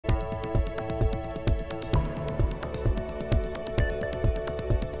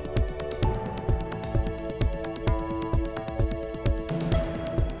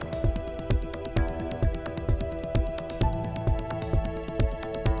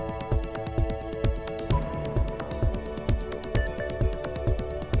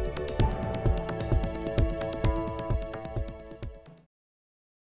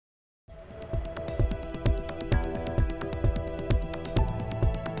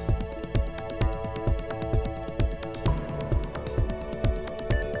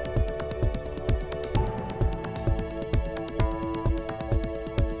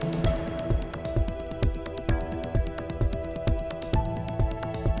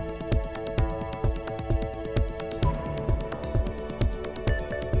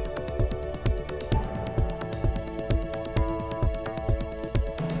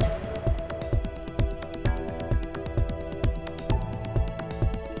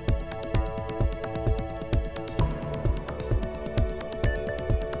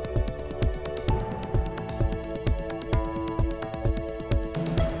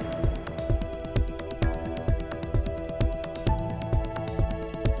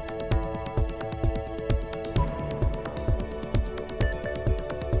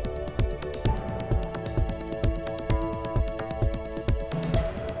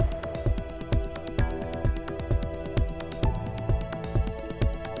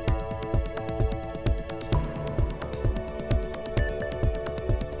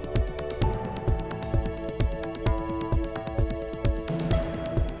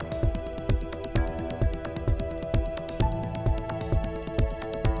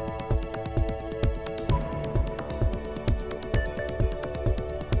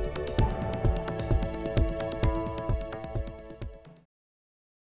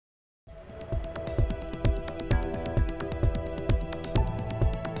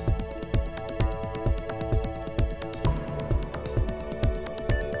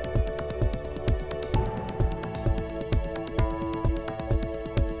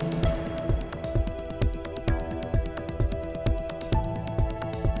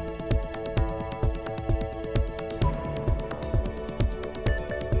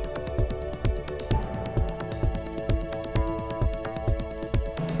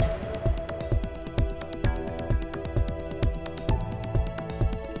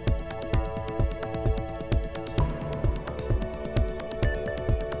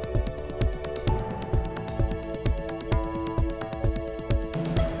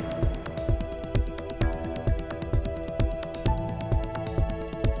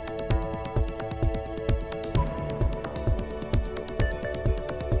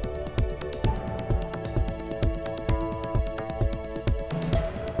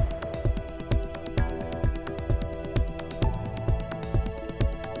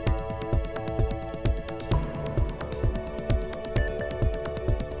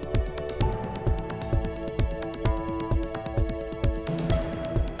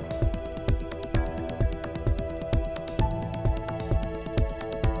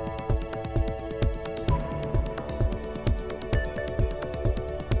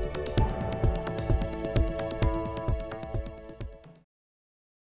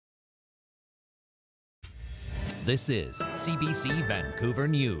This is CBC Vancouver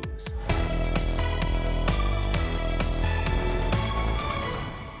News.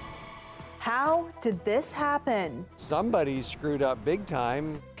 How did this happen? Somebody screwed up big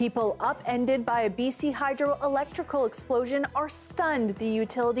time. People upended by a BC Hydro electrical explosion are stunned. The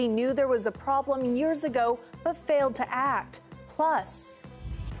utility knew there was a problem years ago but failed to act. Plus,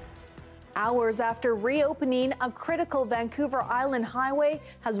 hours after reopening, a critical Vancouver Island highway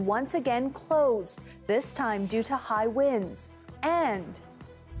has once again closed, this time due to high winds. And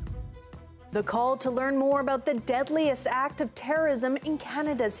the call to learn more about the deadliest act of terrorism in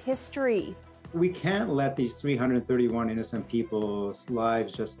Canada's history. We can't let these 331 innocent people's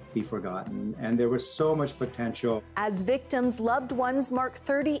lives just be forgotten, and there was so much potential. As victims' loved ones mark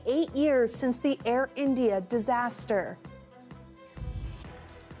 38 years since the Air India disaster.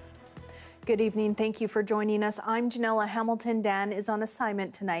 Good evening. Thank you for joining us. I'm Janella Hamilton. Dan is on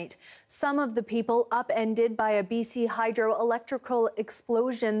assignment tonight. Some of the people upended by a BC Hydro electrical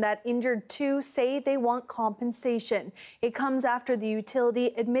explosion that injured two say they want compensation. It comes after the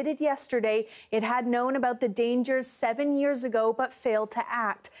utility admitted yesterday it had known about the dangers 7 years ago but failed to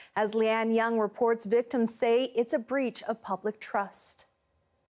act. As Leanne Young reports, victims say it's a breach of public trust.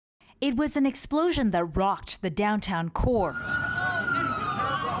 It was an explosion that rocked the downtown core.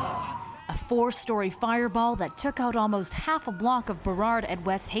 A four-story fireball that took out almost half a block of Burrard at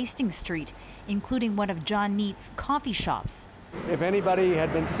West Hastings Street, including one of John Neat's coffee shops. If anybody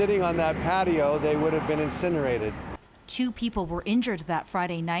had been sitting on that patio, they would have been incinerated. 2 people were injured that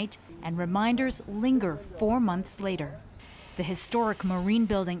Friday night, and reminders linger 4 months later. The historic Marine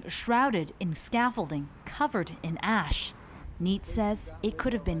building shrouded in scaffolding, covered in ash. Neat says it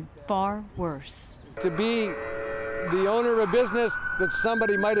could have been far worse. To be the owner of a business that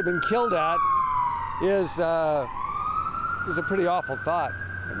somebody might have been killed at is a pretty awful thought,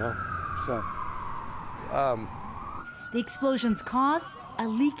 you know. So, The explosion's cause? A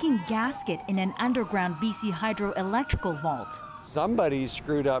leaking gasket in an underground BC Hydro electrical vault. somebody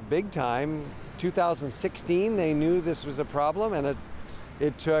screwed up big time. 2016, they knew this was a problem, and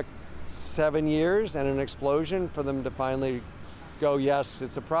it took 7 years and an explosion for them to finally go, yes,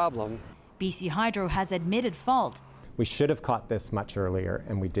 it's a problem. BC Hydro has admitted fault. We should have caught this much earlier,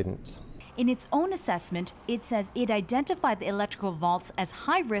 and we didn't. In its own assessment, it says it identified the electrical vaults as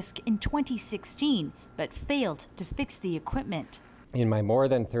high risk in 2016, but failed to fix the equipment. In my more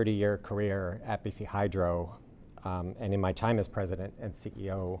than 30-year career at BC Hydro, and in my time as president and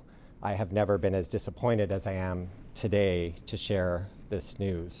CEO, I have never been as disappointed as I am today to share this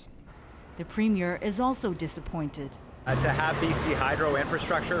news. The Premier is also disappointed. To have BC Hydro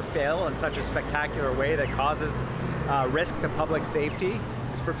infrastructure fail in such a spectacular way that causes risk to public safety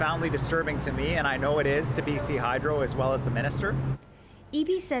is profoundly disturbing to me, and I know it is to BC Hydro as well as the minister.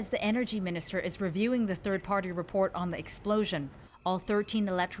 EB says the Energy Minister is reviewing the third-party report on the explosion. All 13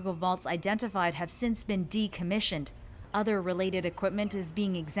 electrical vaults identified have since been decommissioned. Other related equipment is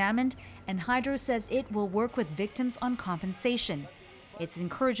being examined, and Hydro says it will work with victims on compensation. It's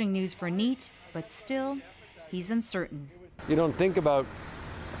encouraging news for NEAT, but still, he's uncertain. You don't think about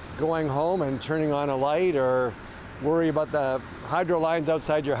going home and turning on a light or worry about the hydro lines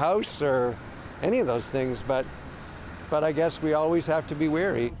outside your house or any of those things, but I guess we always have to be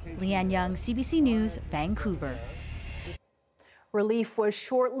wary. Leanne Young, CBC News, Vancouver. Relief was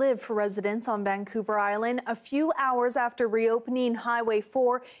short-lived for residents on Vancouver Island. A few hours after reopening Highway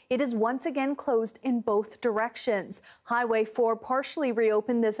 4, it is once again closed in both directions. Highway 4 partially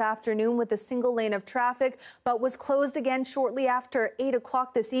reopened this afternoon with a single lane of traffic, but was closed again shortly after 8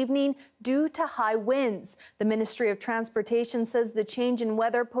 o'clock this evening due to high winds. The Ministry of Transportation says the change in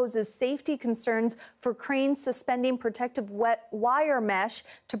weather poses safety concerns for cranes suspending protective wire mesh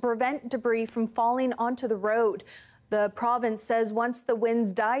to prevent debris from falling onto the road. The province says once the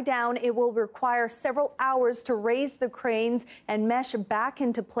winds die down, it will require several hours to raise the cranes and mesh back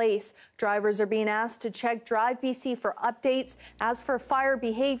into place. Drivers are being asked to check Drive BC for updates. As for fire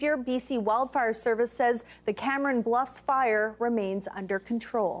behavior, BC Wildfire Service says the Cameron Bluffs fire remains under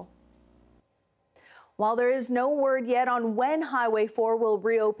control. While there is no word yet on when Highway 4 will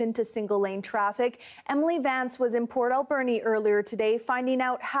reopen to single-lane traffic, Emily Vance was in Port Alberni earlier today finding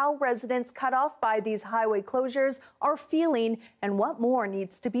out how residents cut off by these highway closures are feeling and what more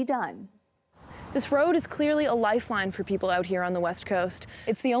needs to be done. This road is clearly a lifeline for people out here on the West Coast.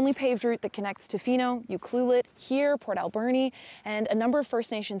 It's the only paved route that connects Tofino, Ucluelet, here, Port Alberni, and a number of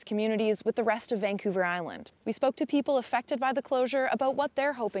First Nations communities with the rest of Vancouver Island. We spoke to people affected by the closure about what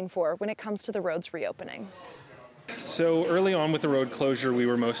they're hoping for when it comes to the road's reopening. So early on with the road closure, we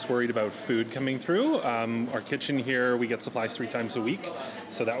were most worried about food coming through. Our kitchen here, we get supplies 3 times a week.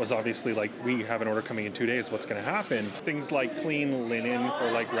 So that was obviously like, we have an order coming in 2 days, what's going to happen? Things like clean linen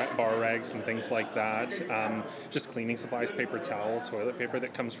for like bar rags and things like that. Just cleaning supplies, paper towel, toilet paper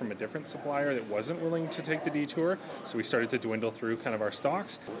that comes from a different supplier that wasn't willing to take the detour. So we started to dwindle through kind of our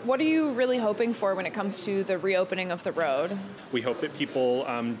stocks. What are you really hoping for when it comes to the reopening of the road? We hope that people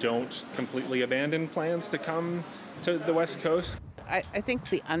don't completely abandon plans to come to the West Coast. I think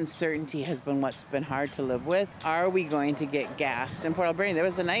the uncertainty has been what's been hard to live with. Are we going to get gas in Port Alberni? There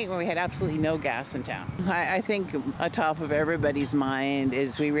was a night when we had absolutely no gas in town. I think atop of everybody's mind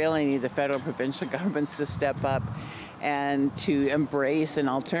is we really need the federal provincial governments to step up and to embrace an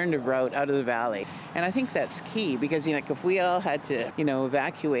alternative route out of the valley. And I think that's key because, if we all had to,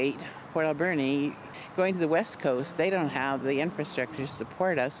 evacuate Port Alberni, going to the West Coast, they don't have the infrastructure to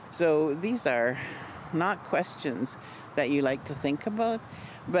support us. So these are not questions that you like to think about,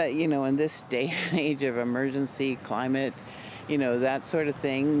 but in this day and age of emergency, climate, that sort of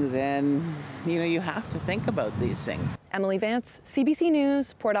thing, then you have to think about these things. Emily Vance, CBC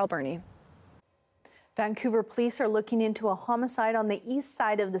News, Port Alberni. Vancouver police are looking into a homicide on the east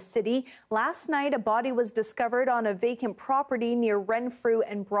side of the city. Last night, a body was discovered on a vacant property near Renfrew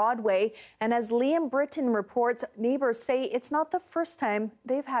and Broadway. And as Liam Britton reports, neighbors say it's not the first time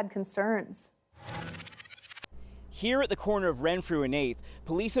they've had concerns. Here at the corner of Renfrew and 8th,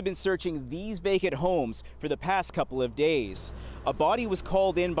 police have been searching these vacant homes for the past couple of days. A body was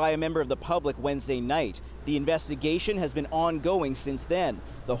called in by a member of the public Wednesday night. The investigation has been ongoing since then.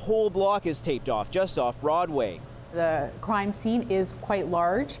 The whole block is taped off, just off Broadway. The crime scene is quite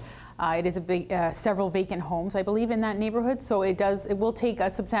large. It is several vacant homes, I believe, in that neighborhood. So it will take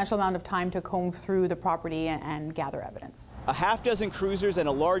a substantial amount of time to comb through the property and gather evidence. A half-dozen cruisers and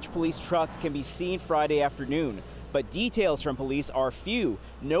a large police truck can be seen Friday afternoon. But details from police are few.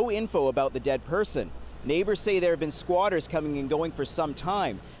 No info about the dead person. Neighbors say there have been squatters coming and going for some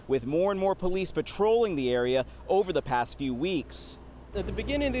time, with more and more police patrolling the area over the past few weeks. At the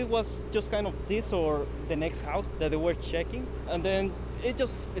beginning, it was just kind of this or the next house that they were checking, and then it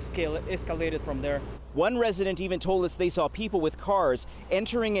just escalated from there. One resident even told us they saw people with cars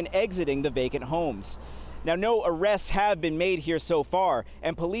entering and exiting the vacant homes. Now, no arrests have been made here so far,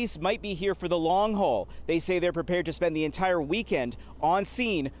 and police might be here for the long haul. They say they're prepared to spend the entire weekend on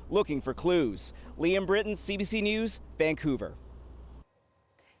scene looking for clues. Liam Britton, CBC News, Vancouver.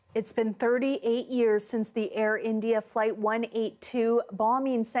 It's been 38 years since the Air India Flight 182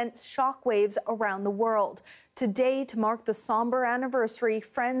 bombing sent shockwaves around the world. Today, to mark the somber anniversary,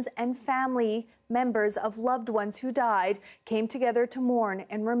 friends and family members of loved ones who died came together to mourn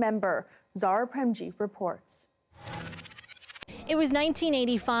and remember. Zara Premji reports. It was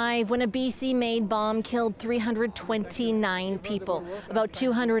 1985 when a BC-made bomb killed 329 people. About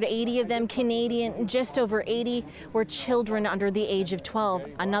 280 of them Canadian, just over 80 were children under the age of 12.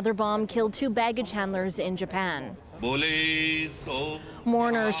 Another bomb killed 2 baggage handlers in Japan.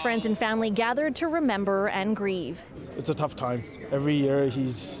 Mourners, friends and family gathered to remember and grieve. It's a tough time. Every year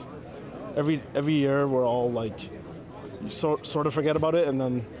every year we're all like, sort of forget about it, and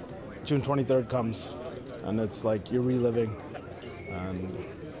then June 23rd comes and it's like you're reliving. And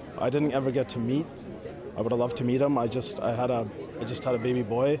I didn't ever get to meet. I would have loved to meet him. I just had a baby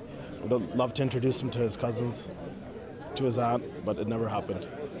boy. I would have loved to introduce him to his cousins, to his aunt, but it never happened.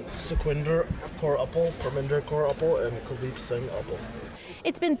 Sukhwinder Kaur Uppal, Parminder Kaur Uppal, and Kuldeep Singh Uppal.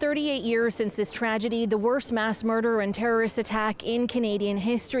 It's been 38 years since this tragedy, the worst mass murder and terrorist attack in Canadian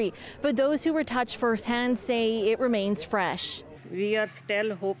history. But those who were touched firsthand say it remains fresh. We are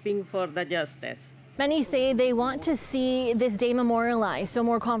still hoping for the justice. Many say they want to see this day memorialized so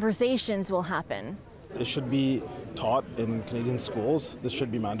more conversations will happen. It should be taught in Canadian schools. This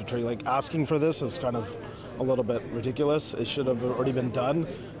should be mandatory. Like, asking for this is kind of a little bit ridiculous. It should have already been done,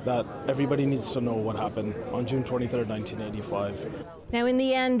 that everybody needs to know what happened on June 23rd, 1985. Now, in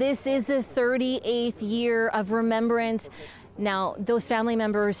the end, this is the 38th year of remembrance. Now, those family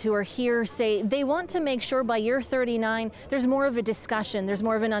members who are here say they want to make sure by year 39 there's more of a discussion, there's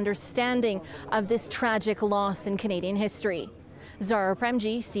more of an understanding of this tragic loss in Canadian history. Zara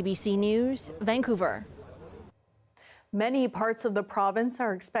Premji, CBC News, Vancouver. Many parts of the province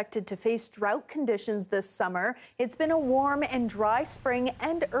are expected to face drought conditions this summer. It's been a warm and dry spring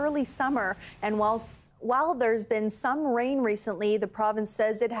and early summer. And while there's been some rain recently, the province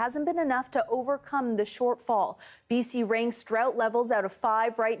says it hasn't been enough to overcome the shortfall. BC ranks drought levels out of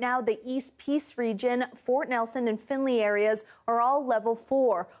 5 right now. The East Peace region, Fort Nelson and Finley areas are all level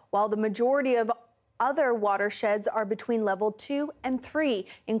 4, while the majority of other watersheds are between level 2 and 3,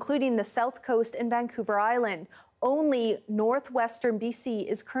 including the South Coast and Vancouver Island. Only northwestern BC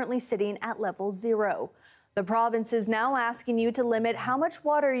is currently sitting at level 0. The province is now asking you to limit how much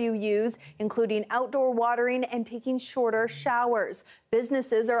water you use, including outdoor watering and taking shorter showers.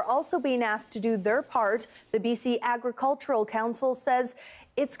 Businesses are also being asked to do their part. The BC Agricultural Council says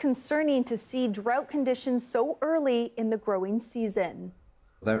it's concerning to see drought conditions so early in the growing season.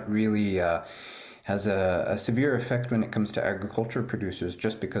 That really has a severe effect when it comes to agriculture producers,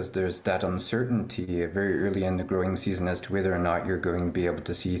 just because there's that uncertainty very early in the growing season as to whether or not you're going to be able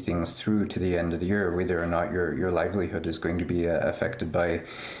to see things through to the end of the year, whether or not your livelihood is going to be affected by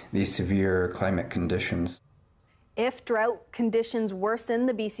these severe climate conditions. If drought conditions worsen,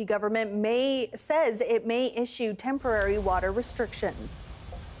 the BC government says it may issue temporary water restrictions.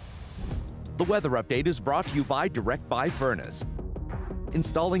 The weather update is brought to you by Direct Buy Furnace,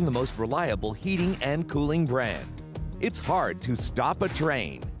 installing the most reliable heating and cooling brand. It's hard to stop a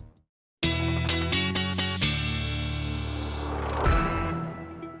train.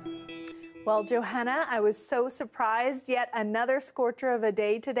 Well, Johanna, I was so surprised. Yet another scorcher of a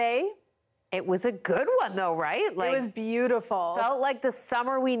day today. It was a good one, though, right? It was beautiful. Felt like the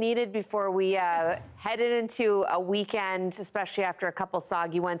summer we needed before we headed into a weekend, especially after a couple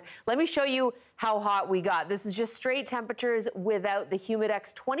soggy ones. Let me show you how hot we got. This is just straight temperatures without the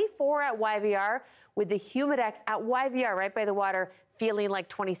Humidex. 24 at YVR, with the Humidex at YVR, right by the water, feeling like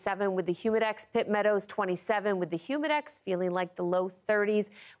 27 with the Humidex. Pitt Meadows 27 with the Humidex, feeling like the low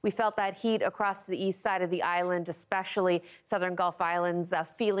 30s. We felt that heat across the east side of the island, especially Southern Gulf Islands,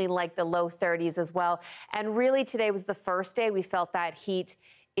 feeling like the low 30s as well. And really today was the first day we felt that heat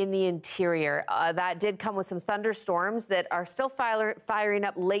in the interior. That did come with some thunderstorms that are still firing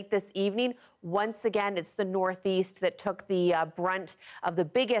up late this evening. Once again, it's the northeast that took the brunt of the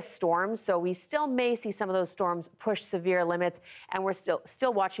biggest storms, so we still may see some of those storms push severe limits, and we're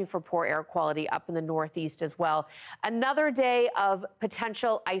still watching for poor air quality up in the northeast as well. Another day of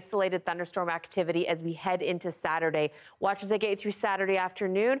potential isolated thunderstorm activity as we head into Saturday. Watch as I get you through Saturday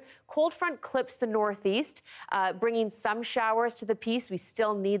afternoon. Cold front clips the northeast, bringing some showers to the piece. We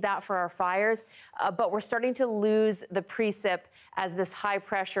still need that for our fires, but we're starting to lose the precip as this high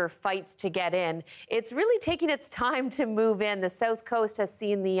pressure fights to get in. It's really taking its time to move in. The south coast has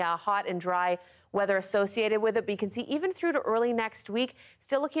seen the hot and dry weather associated with it, but you can see even through to early next week,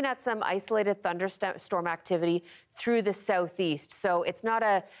 still looking at some isolated thunderstorm activity through the southeast. So it's not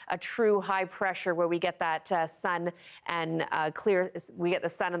a true high pressure where we get that sun and we get the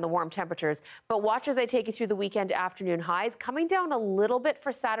sun and the warm temperatures. But watch as I take you through the weekend afternoon highs, coming down a little bit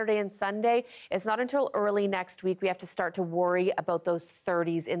for Saturday and Sunday. It's not until early next week we have to start to worry about those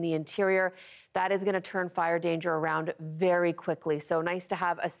 30s in the interior. That is going to turn fire danger around very quickly. So nice to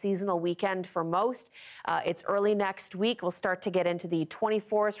have a seasonal weekend for most. It's early next week. We'll start to get into the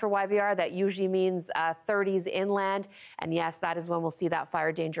 24s for YVR. That usually means 30s inland. And yes, that is when we'll see that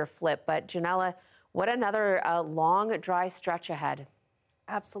fire danger flip. But Janella, what another long, dry stretch ahead.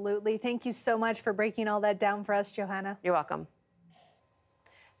 Absolutely. Thank you so much for breaking all that down for us, Johanna. You're welcome.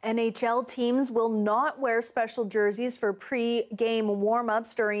 NHL teams will not wear special jerseys for pre-game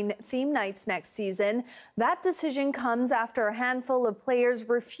warm-ups during theme nights next season. That decision comes after a handful of players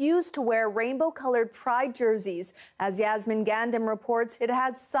refused to wear rainbow-colored pride jerseys. As Yasmin Gandam reports, it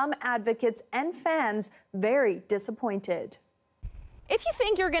has some advocates and fans very disappointed. If you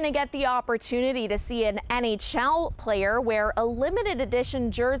think you're going to get the opportunity to see an NHL player wear a limited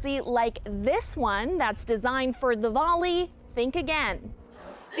edition jersey like this one that's designed for the volley, think again.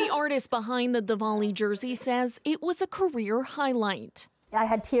 The artist behind the Diwali jersey says it was a career highlight. I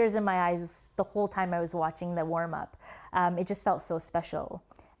had tears in my eyes the whole time I was watching the warm-up. It just felt so special.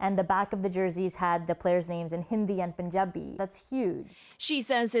 And the back of the jerseys had the players' names in Hindi and Punjabi. That's huge. She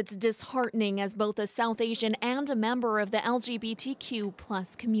says it's disheartening as both a South Asian and a member of the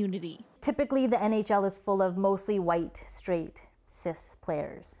LGBTQ+ community. Typically, the NHL is full of mostly white, straight, cis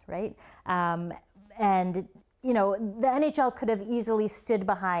players, right? And you know, the NHL could have easily stood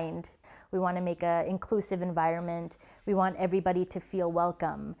behind. We want to make an inclusive environment. We want everybody to feel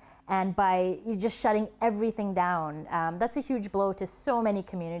welcome. And by just shutting everything down, that's a huge blow to so many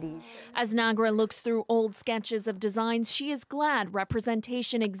communities. As Nagra looks through old sketches of designs, she is glad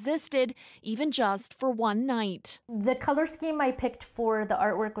representation existed, even just for one night. The color scheme I picked for the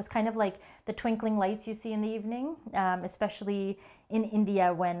artwork was kind of like the twinkling lights you see in the evening, especially in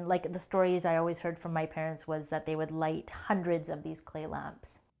India when, like, the stories I always heard from my parents was that they would light hundreds of these clay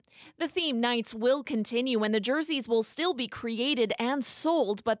lamps. The theme nights will continue and the jerseys will still be created and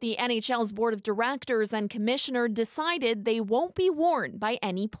sold, but the NHL's board of directors and commissioner decided they won't be worn by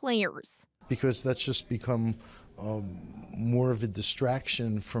any players. Because that's just become more of a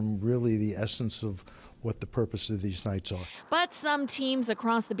distraction from really the essence of what the purpose of these nights are. But some teams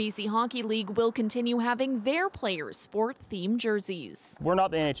across the BC Hockey League will continue having their players sport themed jerseys. We're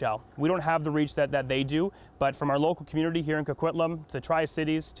not the NHL. We don't have the reach that they do, but from our local community here in Coquitlam, to the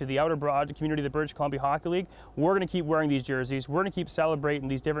Tri-Cities, to the outer broad community of the British Columbia Hockey League, we're going to keep wearing these jerseys. We're going to keep celebrating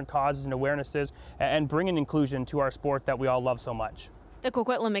these different causes and awarenesses and bringing inclusion to our sport that we all love so much. The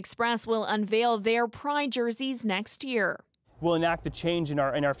Coquitlam Express will unveil their Pride jerseys next year. We'll enact a change in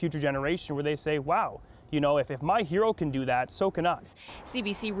our future generation where they say, wow, you know, if my hero can do that, so can I.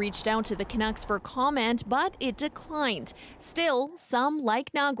 CBC reached out to the Canucks for comment, but it declined. Still, some,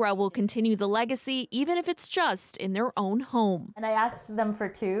 like Nagra, will continue the legacy, even if it's just in their own home. And I asked them for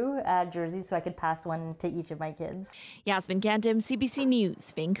 2 jerseys so I could pass one to each of my kids. Yasmin Gandim, CBC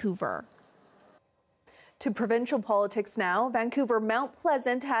News, Vancouver. To provincial politics now, Vancouver Mount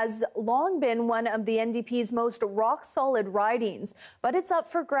Pleasant has long been one of the NDP's most rock-solid ridings, but it's up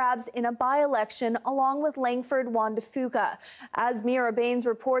for grabs in a by-election along with Langford-Juan de Fuca. As Mira Baines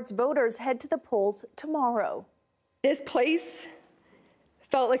reports, voters head to the polls tomorrow. This place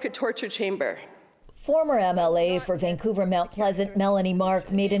felt like a torture chamber. Former MLA for Vancouver Mount Pleasant, Melanie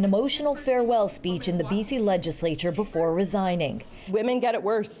Mark, made an emotional farewell speech in the BC legislature before resigning. Women get it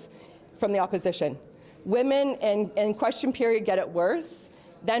worse from the opposition. Women in question period get it worse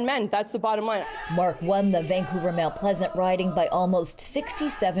than men. That's the bottom line. Mark won the Vancouver Mount Pleasant riding by almost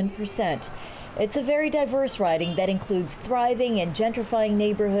 67%. It's a very diverse riding that includes thriving and gentrifying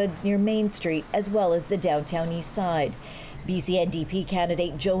neighborhoods near Main Street as well as the downtown east side. BC NDP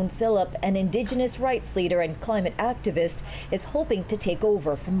candidate Joan Phillip, an Indigenous rights leader and climate activist, is hoping to take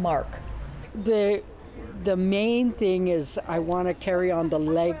over from Mark. The main thing is I want to carry on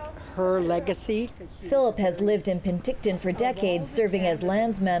her legacy. Phillip has lived in Penticton for decades, serving as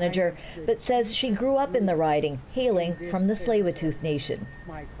lands manager, but says she grew up in the riding, hailing from the Tsleil-Waututh Nation.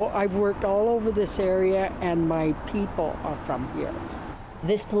 Well, I've worked all over this area and my people are from here.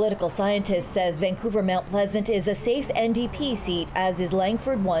 This political scientist says Vancouver Mount Pleasant is a safe NDP seat, as is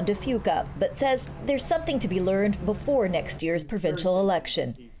Langford-Juan de Fuca, but says there's something to be learned before next year's provincial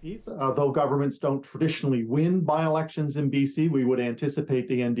election. Though governments don't traditionally win by-elections in BC, we would anticipate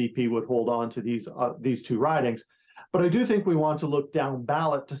the NDP would hold on to these 2 ridings. But I do think we want to look down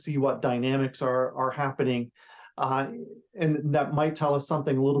ballot to see what dynamics are happening, and that might tell us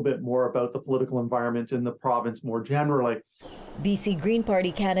something a little bit more about the political environment in the province more generally. BC Green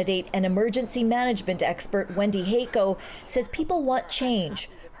Party candidate and emergency management expert Wendy Hayco says people want change.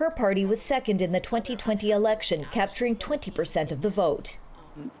 Her party was second in the 2020 election, capturing 20% of the vote.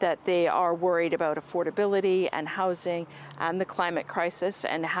 That they are worried about affordability and housing and the climate crisis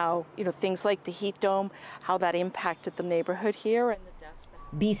and how, things like the heat dome, how that impacted the neighborhood here.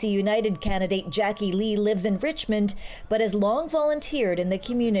 BC United candidate Jackie Lee lives in Richmond, but has long volunteered in the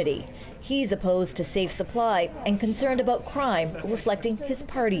community. He's opposed to safe supply and concerned about crime, reflecting his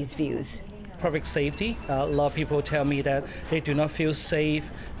party's views. Public safety. A lot of people tell me that they do not feel safe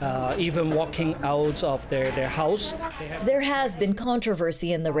even walking out of their house. There has been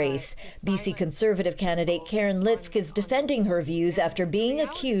controversy in the race. BC Conservative candidate Karen Litzk is defending her views after being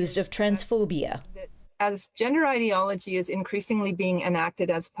accused of transphobia. As gender ideology is increasingly being enacted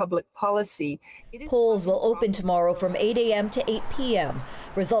as public policy. Polls will open tomorrow from 8 a.m. to 8 p.m.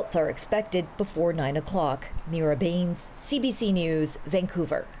 Results are expected before 9 o'clock. Mira Baines, CBC News,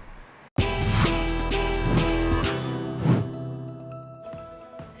 Vancouver.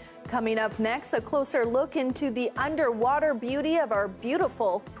 Coming up next, a closer look into the underwater beauty of our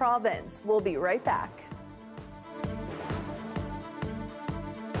beautiful province. We'll be right back.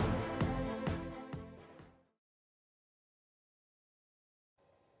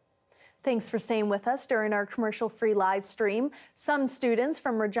 Thanks for staying with us during our commercial-free live stream. Some students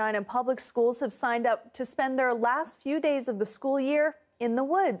from Regina Public Schools have signed up to spend their last few days of the school year in the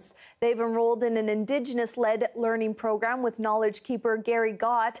woods. They've enrolled in an Indigenous-led learning program with knowledge keeper Gary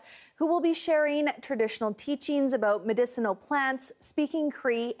Gott, who will be sharing traditional teachings about medicinal plants, speaking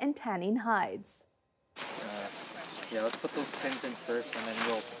Cree, and tanning hides. Yeah, let's put those pins in first and then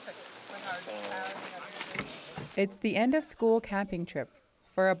we'll... It's the end of school camping trip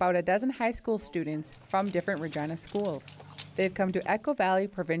for about a dozen high school students from different Regina schools. They've come to Echo Valley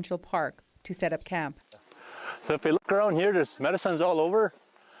Provincial Park to set up camp. So if you look around here, there's medicines all over,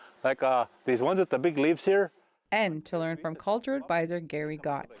 like these ones with the big leaves here. And to learn from culture advisor Gary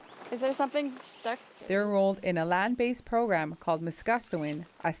Gott. Is there something stuck? They're enrolled in a land-based program called Miskasewin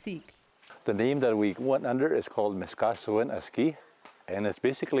Asik. The name that we went under is called Miskasewin Aski, and it's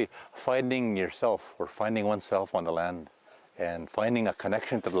basically finding yourself or finding oneself on the land and finding a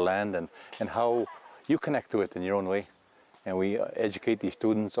connection to the land and how you connect to it in your own way. and we educate these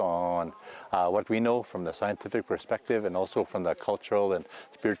students on what we know from the scientific perspective and also from the cultural and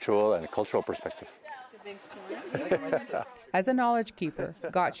spiritual and cultural perspective. As a knowledge keeper,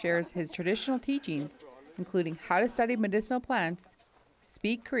 Gott shares his traditional teachings, including how to study medicinal plants,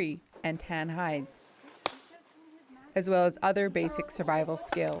 speak Cree, and tan hides, as well as other basic survival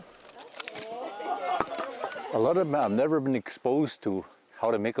skills. A lot of them I've never been exposed to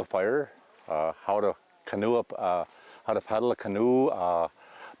how to make a fire, how to canoe up, how to paddle a canoe,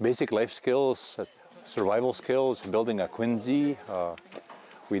 basic life skills, survival skills, building a quinzhee.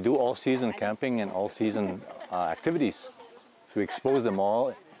 We do all-season camping and all-season activities. We expose them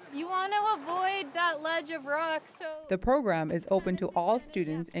all. You want to avoid that ledge of rock, so... The program is open to all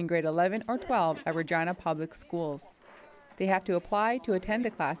students in grade 11 or 12 at Regina Public Schools. They have to apply to attend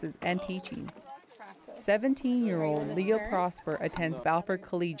the classes and teachings. 17-year-old Leah Prosper attends Balfour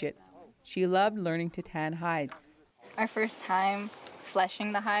Collegiate. She loved learning to tan hides. Our first time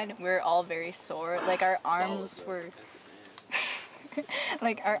fleshing the hide, we were all very sore. Like our arms were...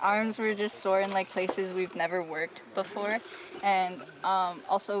 like our arms were just sore in like places we've never worked before. And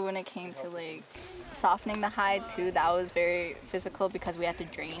also when it came to like softening the hide too, that was very physical because we had to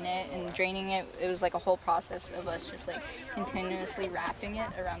drain it, and draining it, it was like a whole process of us just like continuously wrapping it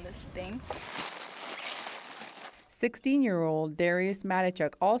around this thing. 16-year-old Darius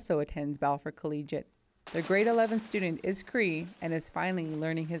Matichuk also attends Balfour Collegiate. The grade 11 student is Cree and is finally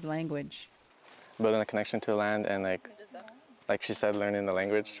learning his language. Building a connection to the land and like she said, learning the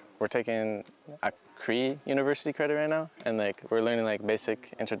language. We're taking a Cree university credit right now, and like we're learning like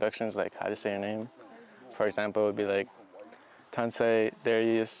basic introductions, like how to say your name. For example, it would be like Tansei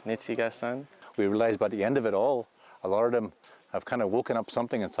Darius Nitsi Gaston. We realized by the end of it all, a lot of them have kind of woken up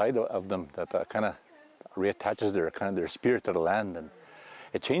something inside of them that kind of reattaches their spirit to the land, and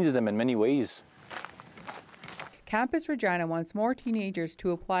it changes them in many ways. Campus Regina wants more teenagers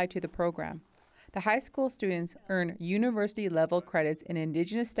to apply to the program. The high school students earn university-level credits in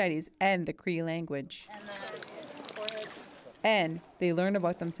Indigenous studies and the Cree language. And they learn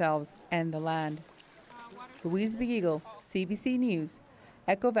about themselves and the land. Louise Beagle, CBC News,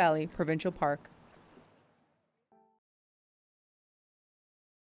 Echo Valley Provincial Park.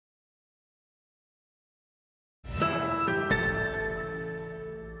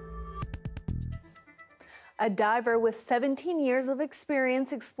 A diver with 17 years of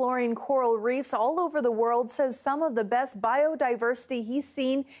experience exploring coral reefs all over the world says some of the best biodiversity he's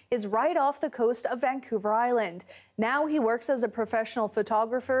seen is right off the coast of Vancouver Island. Now he works as a professional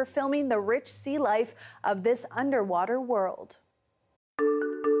photographer, filming the rich sea life of this underwater world.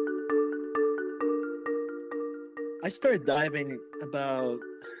 I started diving about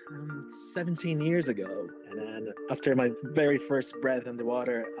 17 years ago, and then after my very first breath in the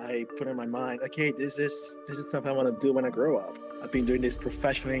water, I put in my mind, okay, this is something I want to do when I grow up. I've been doing this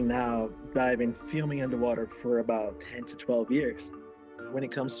professionally now, diving, filming underwater for about 10 to 12 years. When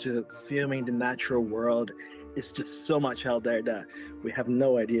it comes to filming the natural world, it's just so much out there that we have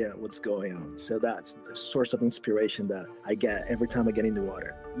no idea what's going on. So that's the source of inspiration that I get every time I get in the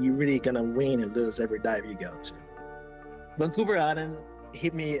water. You're really gonna win and lose every dive you go to. Vancouver Island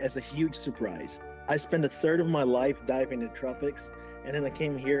hit me as a huge surprise. I spent a third of my life diving in the tropics, and then I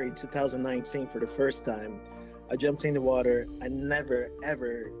came here in 2019 for the first time. I jumped in the water. I never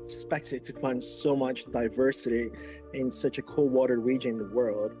ever expected to find so much diversity in such a cold water region in the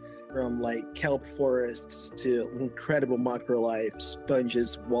world, from like kelp forests to incredible macrolife,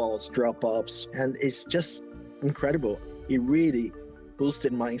 sponges, walls, drop-offs, and it's just incredible. It really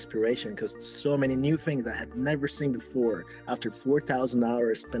boosted my inspiration because so many new things I had never seen before. After 4,000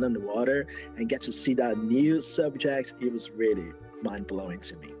 hours spent on the water and get to see that new subject, it was really mind-blowing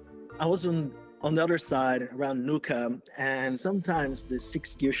to me. I was on the other side around Nuka, and sometimes the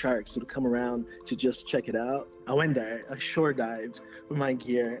 6-gill sharks would come around to just check it out. I went there, I shore dived with my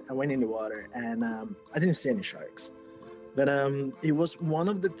gear, I went in the water, and I didn't see any sharks. But it was one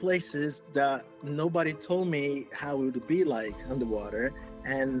of the places that nobody told me how it would be like underwater.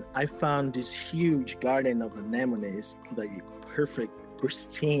 And I found this huge garden of anemones, like perfect,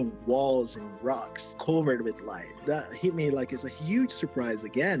 pristine walls and rocks covered with life. That hit me like it's a huge surprise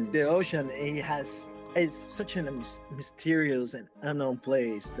again. The ocean, it's such a mysterious and unknown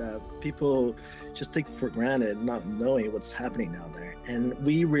place that people just take for granted, not knowing what's happening out there. And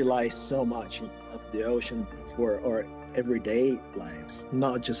we rely so much of the ocean for our everyday lives,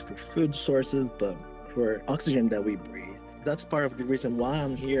 not just for food sources, but for oxygen that we breathe. That's part of the reason why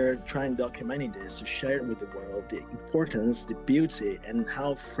I'm here trying documenting this, to share it with the world, the importance, the beauty, and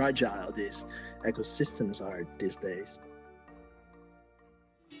how fragile these ecosystems are these days.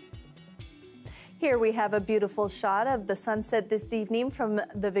 Here we have a beautiful shot of the sunset this evening from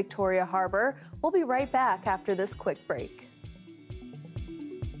the Victoria Harbour. We'll be right back after this quick break.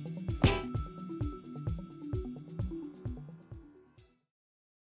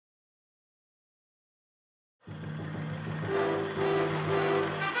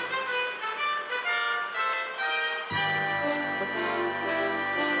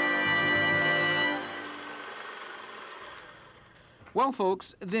 Well,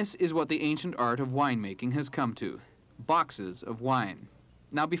 folks, this is what the ancient art of winemaking has come to. Boxes of wine.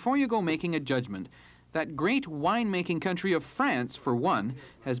 Now, before you go making a judgment, that great winemaking country of France, for one,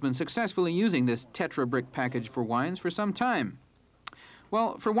 has been successfully using this Tetra Brick package for wines for some time.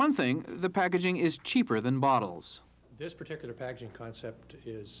 Well, for one thing, the packaging is cheaper than bottles. This particular packaging concept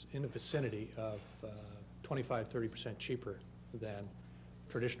is in the vicinity of 25–30% cheaper than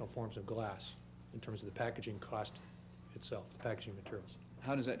traditional forms of glass in terms of the packaging cost itself, the packaging materials.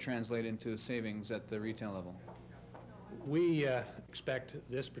 How does that translate into savings at the retail level? We expect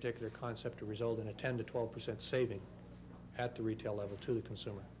this particular concept to result in a 10 to 12% saving at the retail level to the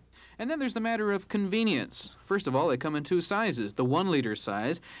consumer. And then there's the matter of convenience. First of all, they come in two sizes, the 1 liter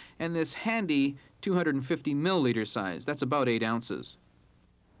size and this handy 250 milliliter size. That's about 8 ounces.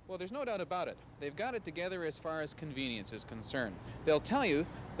 Well, there's no doubt about it. They've got it together as far as convenience is concerned. They'll tell you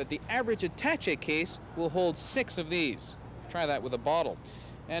that the average attaché case will hold 6 of these. Try that with a bottle.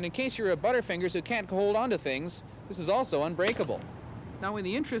 And in case you're a Butterfingers who can't hold on to things, this is also unbreakable. Now, in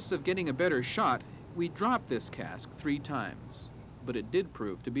the interests of getting a better shot, we dropped this cask 3 times, but it did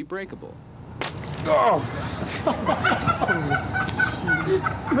prove to be breakable. Oh!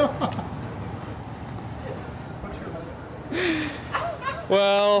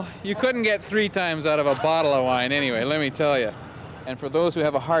 Well, you couldn't get 3 times out of a bottle of wine anyway, let me tell you. And for those who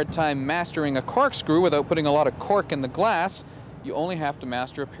have a hard time mastering a corkscrew without putting a lot of cork in the glass, you only have to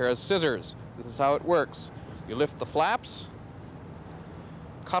master a pair of scissors. This is how it works. You lift the flaps,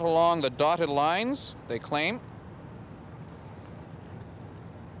 cut along the dotted lines, they claim,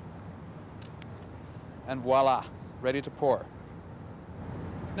 and voila, ready to pour.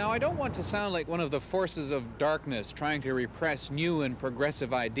 Now, I don't want to sound like one of the forces of darkness trying to repress new and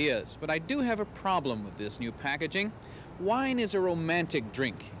progressive ideas, but I do have a problem with this new packaging. Wine is a romantic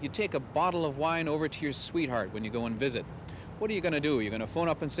drink. You take a bottle of wine over to your sweetheart when you go and visit. What are you going to do? You're going to phone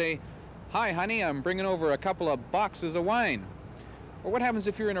up and say, "Hi, honey, I'm bringing over a couple of boxes of wine." Or what happens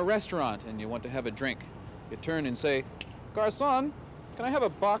if you're in a restaurant and you want to have a drink? You turn and say, "Garçon, can I have a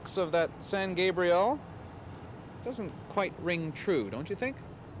box of that San Gabriel?" Doesn't quite ring true, don't you think?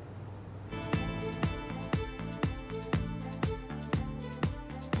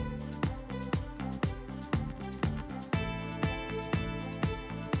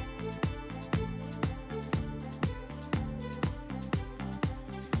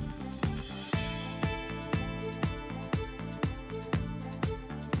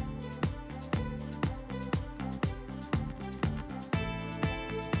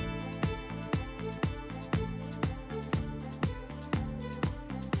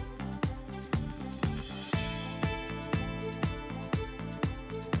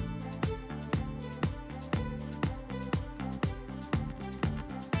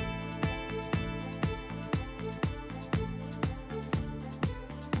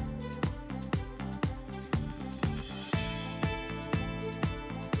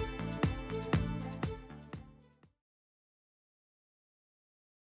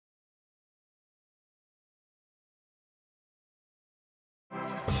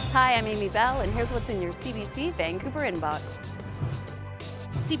 Hi, I'm Amy Bell, and here's what's in your CBC Vancouver inbox.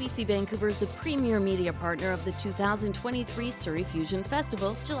 CBC Vancouver is the premier media partner of the 2023 Surrey Fusion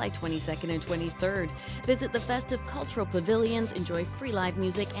Festival, July 22nd and 23rd. Visit the festive cultural pavilions, enjoy free live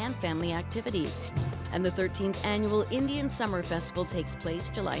music and family activities. And the 13th annual Indian Summer Festival takes place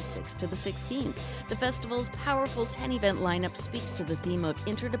July 6th to the 16th. The festival's powerful 10-event lineup speaks to the theme of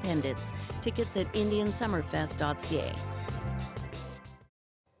interdependence. Tickets at indiansummerfest.ca.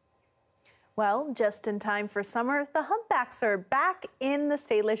 Well, just in time for summer, the humpbacks are back in the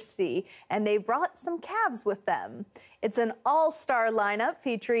Salish Sea, and they brought some calves with them. It's an all-star lineup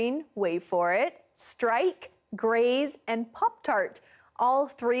featuring, wait for it, Strike, Graze, and Pop-Tart. All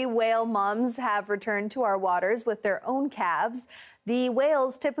 3 whale mums have returned to our waters with their own calves. The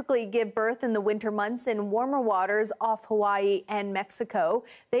whales typically give birth in the winter months in warmer waters off Hawaii and Mexico.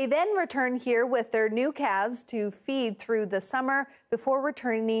 They then return here with their new calves to feed through the summer before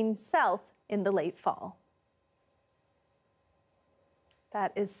returning south in the late fall.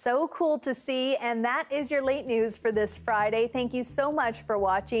 That is so cool to see, and that is your late news for this Friday. Thank you so much for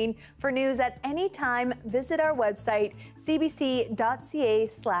watching. For news at any time, visit our website, cbc.ca/bc.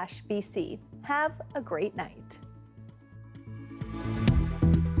 Have a great night.